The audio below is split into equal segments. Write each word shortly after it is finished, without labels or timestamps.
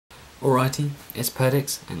Alrighty, it's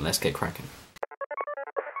Perdix, and let's get cracking.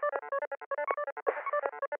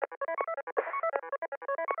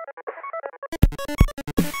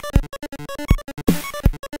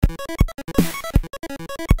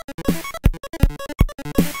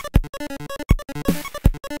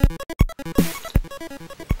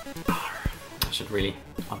 I should really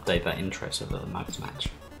update that intro so that the maps match.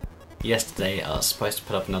 Yesterday I was supposed to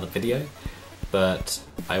put up another video, but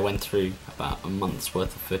I went through about a month's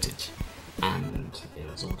worth of footage and it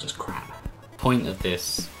was all just crap. The point of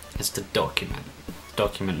this is to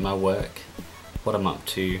document my work, what I'm up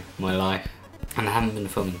to, my life, and I haven't been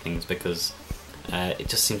filming things because it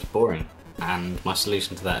just seems boring, and my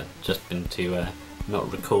solution to that has just been to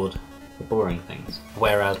not record the boring things,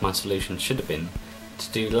 whereas my solution should have been to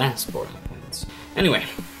do less boring things. Anyway,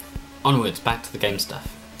 onwards, back to the game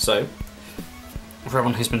stuff. So, for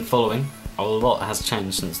everyone who's been following, a lot has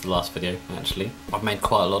changed since the last video, actually. I've made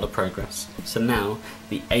quite a lot of progress. So now,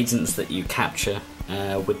 the agents that you capture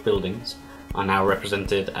with buildings are now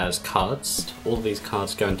represented as cards. All of these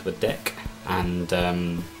cards go into a deck, and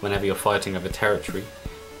whenever you're fighting over territory,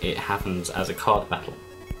 it happens as a card battle.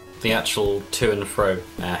 The actual to and fro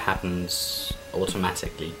happens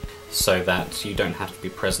automatically, so that you don't have to be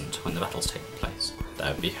present when the battle's taking place.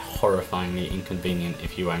 That would be horrifyingly inconvenient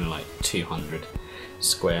if you own like 200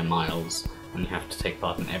 square miles and you have to take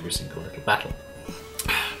part in every single little battle.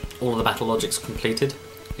 All of the battle logic's completed,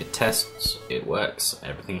 it tests, it works,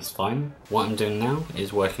 everything's fine. What I'm doing now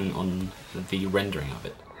is working on the rendering of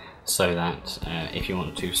it, so that if you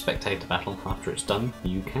want to spectate the battle after it's done,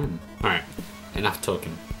 you can. Alright, enough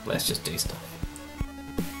talking, let's just do stuff.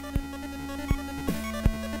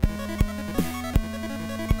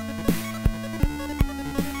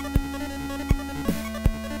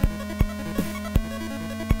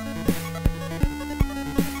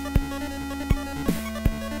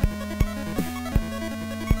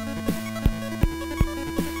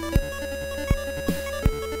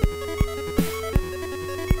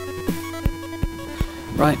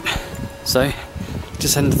 Right, so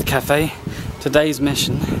just heading to the cafe. Today's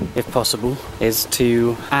mission, if possible, is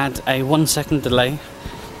to add a 1 second delay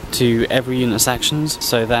to every unit's actions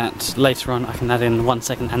so that later on I can add in 1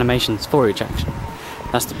 second animations for each action.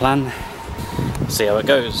 That's the plan. See how it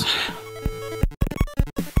goes.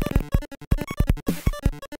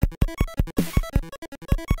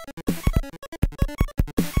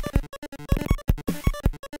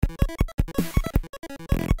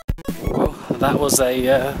 That was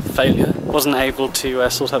a failure. Wasn't able to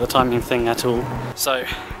sort out the timing thing at all. So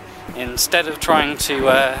instead of trying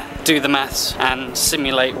to do the maths and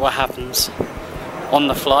simulate what happens on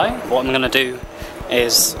the fly, what I'm going to do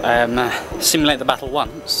is simulate the battle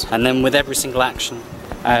once, and then with every single action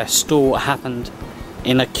store what happened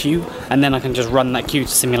in a queue, and then I can just run that queue to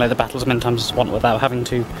simulate the battle as many times as I want without having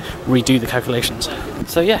to redo the calculations.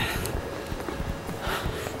 So yeah,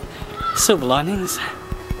 silver linings.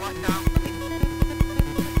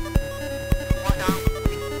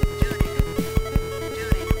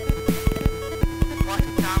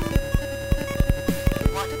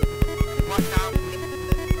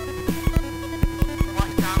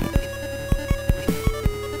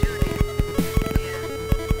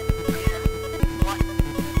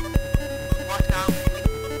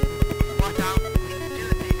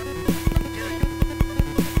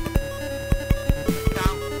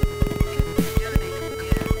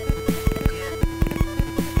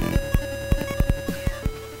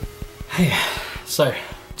 Hey, so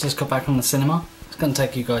just got back from the cinema. It's gonna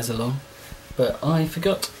take you guys along, but I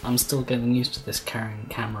forgot I'm still getting used to this carrying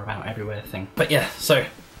camera about everywhere thing. But yeah, so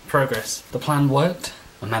progress. The plan worked.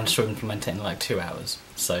 I managed to implement it in like 2 hours.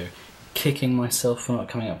 So kicking myself for not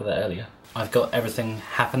coming up with it earlier. I've got everything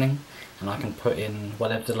happening, and I can put in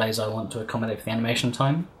whatever delays I want to accommodate for the animation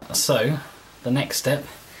time. So the next step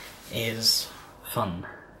is fun.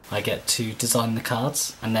 I get to design the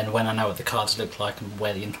cards, and then when I know what the cards look like and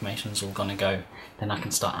where the information's all gonna go, then I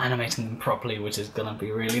can start animating them properly, which is gonna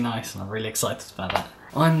be really nice, and I'm really excited about that.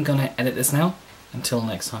 I'm gonna edit this now. Until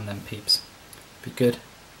next time then, peeps. Be good,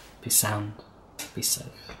 be sound, be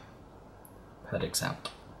safe. Perdix out.